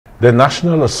The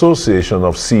National Association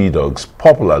of Sea Dogs,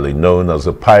 popularly known as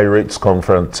the Pirates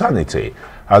Confraternity,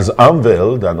 has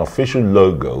unveiled an official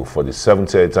logo for the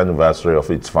 70th anniversary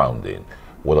of its founding,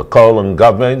 with a call on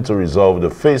government to resolve the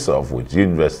face-off with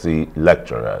university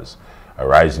lecturers.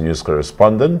 Arise News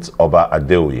correspondent Oba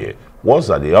Adeoye was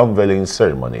at the unveiling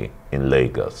ceremony in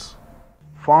Lagos.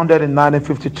 Founded in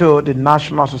 1952, the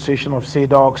National Association of Sea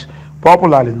Dogs,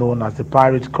 popularly known as the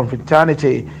Pirates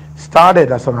Confraternity,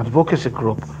 started as an advocacy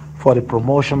group for the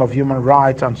promotion of human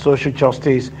rights and social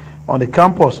justice on the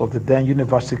campus of the then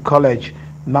University College,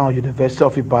 now University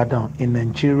of Ibadan in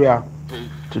Nigeria.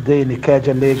 Today in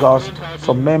Ikeja, Lagos,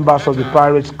 some members of the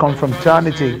Pirates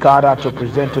Confraternity gathered to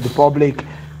present to the public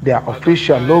their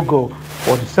official logo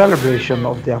for the celebration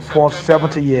of their first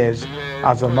 70 years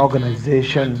as an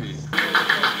organization.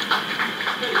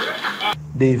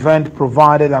 The event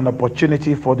provided an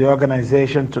opportunity for the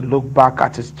organization to look back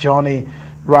at its journey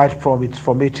right from its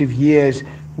formative years,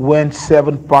 when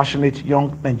 7 passionate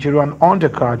young Nigerian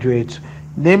undergraduates,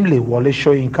 namely Wole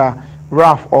Soyinka,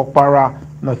 Ralph Okpara,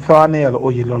 Nathaniel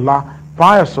Oyelola,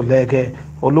 Pius Olege,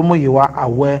 Olumuyiwa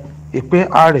Awe, Ipe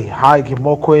Ari Haigi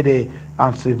Mokwede,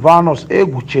 and Silvanus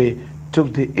Eguche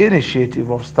took the initiative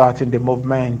of starting the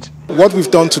movement. What we've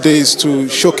done today is to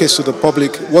showcase to the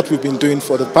public what we've been doing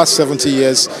for the past 70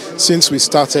 years since we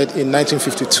started in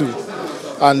 1952.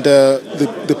 And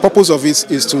the purpose of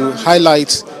it is to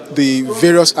highlight the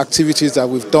various activities that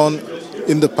we've done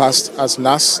in the past as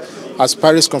NAS, as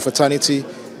Pirates Confraternity.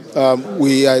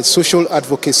 We are a social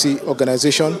advocacy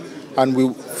organization, and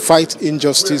we fight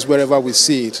injustice wherever we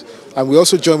see it. And we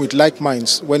also join with like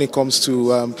minds when it comes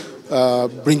to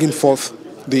bringing forth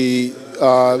the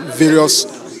various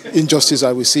injustices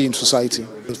that we see in society.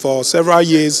 For several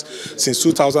years, since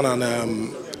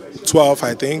 2012,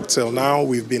 I think, till now,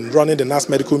 we've been running the NAS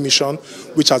Medical Mission,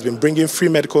 which has been bringing free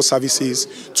medical services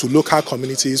to local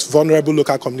communities, vulnerable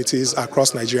local communities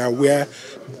across Nigeria, where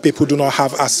people do not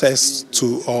have access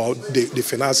to or the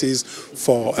finances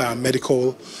for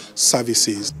medical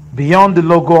services. Beyond the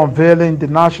logo unveiling, the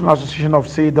National Association of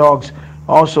Sea Dogs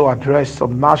also addressed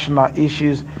some national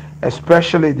issues,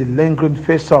 especially the lingering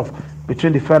face-off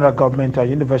between the federal government and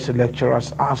university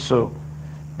lecturers also.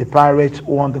 The Pirates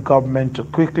want the government to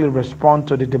quickly respond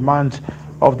to the demands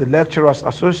of the Lecturers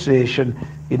Association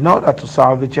in order to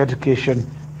salvage education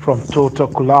from total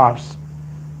collapse.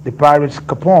 The Pirates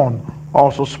Capone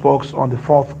also spoke on the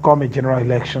forthcoming general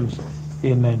elections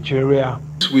in Nigeria.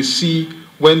 We see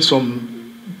when some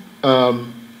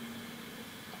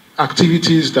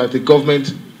activities that the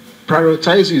government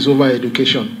prioritizes over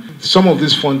education. Some of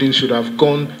this funding should have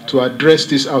gone to address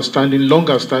these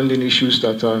long-outstanding issues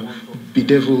that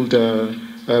bedeviled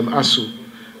ASU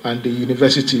and the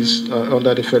universities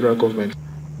under the federal government.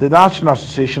 The National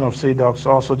Association of Sea Dogs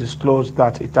also disclosed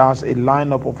that it has a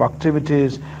lineup of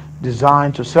activities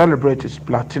designed to celebrate its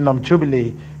Platinum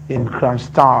Jubilee in grand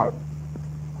style.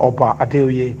 Oba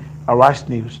Adeoye, Arise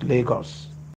News, Lagos.